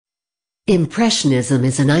Impressionism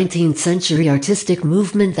is a 19th-century artistic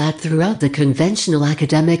movement that throughout the conventional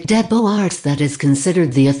academic beaux arts that is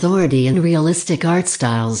considered the authority in realistic art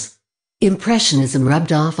styles. Impressionism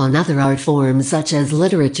rubbed off on other art forms such as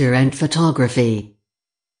literature and photography.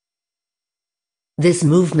 This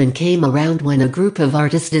movement came around when a group of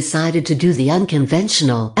artists decided to do the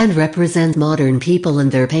unconventional and represent modern people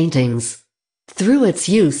in their paintings. Through its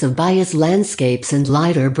use of biased landscapes and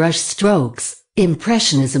lighter brush strokes,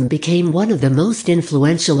 Impressionism became one of the most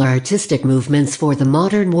influential artistic movements for the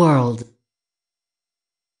modern world.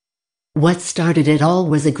 What started it all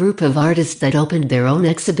was a group of artists that opened their own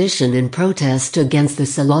exhibition in protest against the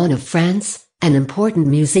Salon of France, an important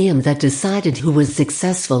museum that decided who was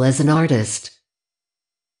successful as an artist.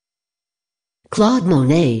 Claude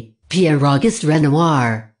Monet, Pierre-Auguste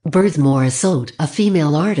Renoir, Berthe Morisot, a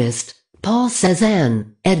female artist, Paul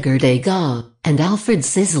Cézanne, Edgar Degas, and Alfred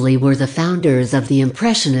Sisley were the founders of the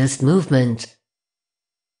Impressionist movement.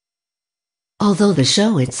 Although the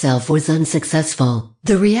show itself was unsuccessful,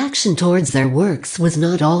 the reaction towards their works was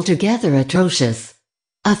not altogether atrocious.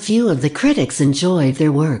 A few of the critics enjoyed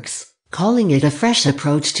their works, calling it a fresh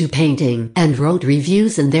approach to painting, and wrote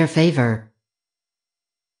reviews in their favor.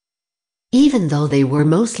 Even though they were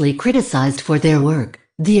mostly criticized for their work,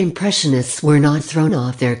 the Impressionists were not thrown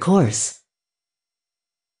off their course.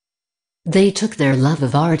 They took their love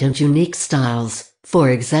of art and unique styles,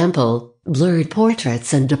 for example, blurred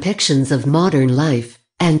portraits and depictions of modern life,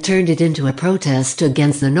 and turned it into a protest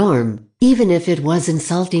against the norm, even if it was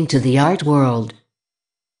insulting to the art world.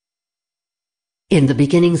 In the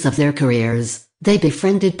beginnings of their careers, they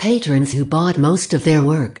befriended patrons who bought most of their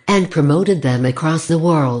work and promoted them across the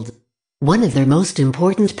world. One of their most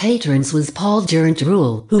important patrons was Paul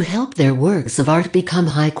Gérard, who helped their works of art become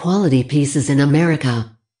high-quality pieces in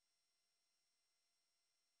America.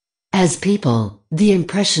 As people, the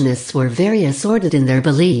Impressionists were very assorted in their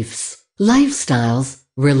beliefs, lifestyles,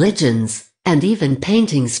 religions, and even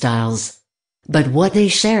painting styles. But what they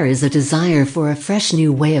share is a desire for a fresh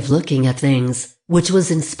new way of looking at things, which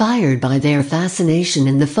was inspired by their fascination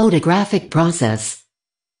in the photographic process.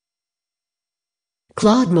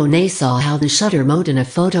 Claude Monet saw how the shutter mode in a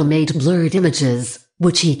photo made blurred images,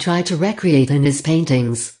 which he tried to recreate in his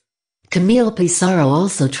paintings. Camille Pissarro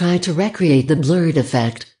also tried to recreate the blurred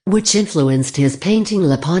effect, which influenced his painting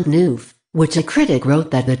Le Pont Neuf, which a critic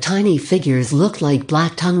wrote that the tiny figures looked like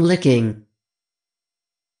black tongue licking.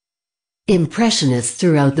 Impressionists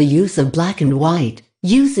threw out the use of black and white,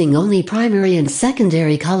 using only primary and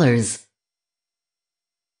secondary colors.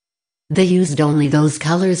 They used only those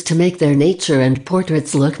colors to make their nature and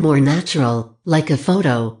portraits look more natural, like a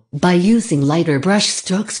photo, by using lighter brush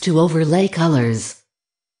strokes to overlay colors.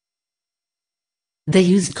 They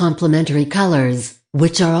used complementary colors,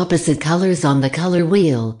 which are opposite colors on the color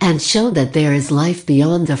wheel, and show that there is life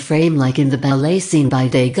beyond the frame, like in the ballet scene by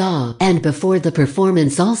Degas, and before the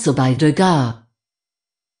performance also by Degas.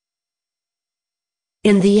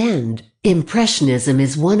 In the end, Impressionism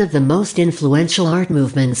is one of the most influential art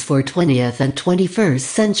movements for 20th and 21st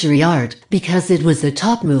century art because it was the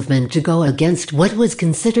top movement to go against what was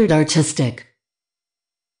considered artistic.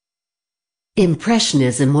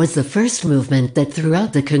 Impressionism was the first movement that threw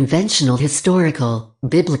out the conventional historical,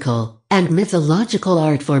 biblical, and mythological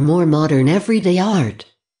art for more modern everyday art.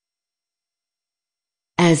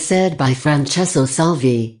 As said by Francesco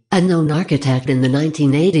Salvi, a known architect in the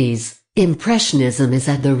 1980s, Impressionism is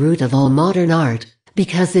at the root of all modern art,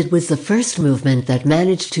 because it was the first movement that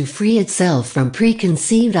managed to free itself from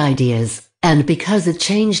preconceived ideas, and because it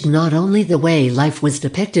changed not only the way life was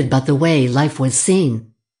depicted but the way life was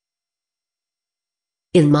seen.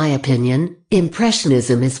 In my opinion,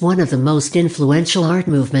 Impressionism is one of the most influential art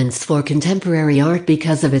movements for contemporary art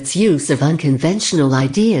because of its use of unconventional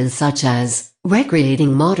ideas such as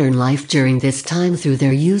recreating modern life during this time through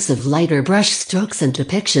their use of lighter brush strokes and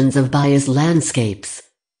depictions of biased landscapes.